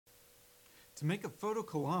To make a photo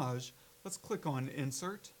collage, let's click on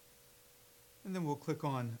Insert, and then we'll click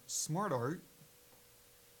on Smart Art,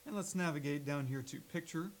 and let's navigate down here to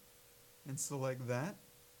Picture, and select that.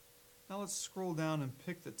 Now let's scroll down and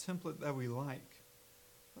pick the template that we like.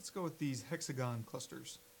 Let's go with these hexagon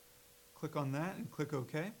clusters. Click on that and click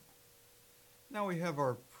OK. Now we have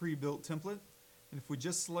our pre-built template, and if we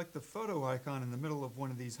just select the photo icon in the middle of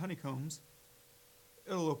one of these honeycombs,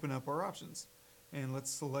 it'll open up our options. And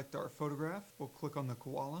let's select our photograph. We'll click on the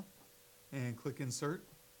koala and click Insert,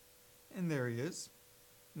 and there he is.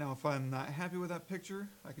 Now if I'm not happy with that picture,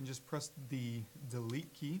 I can just press the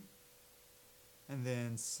Delete key and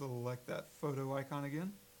then select that photo icon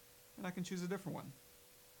again, and I can choose a different one.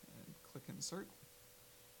 And click Insert.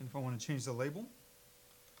 And if I want to change the label,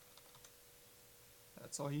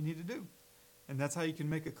 that's all you need to do. And that's how you can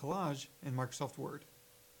make a collage in Microsoft Word.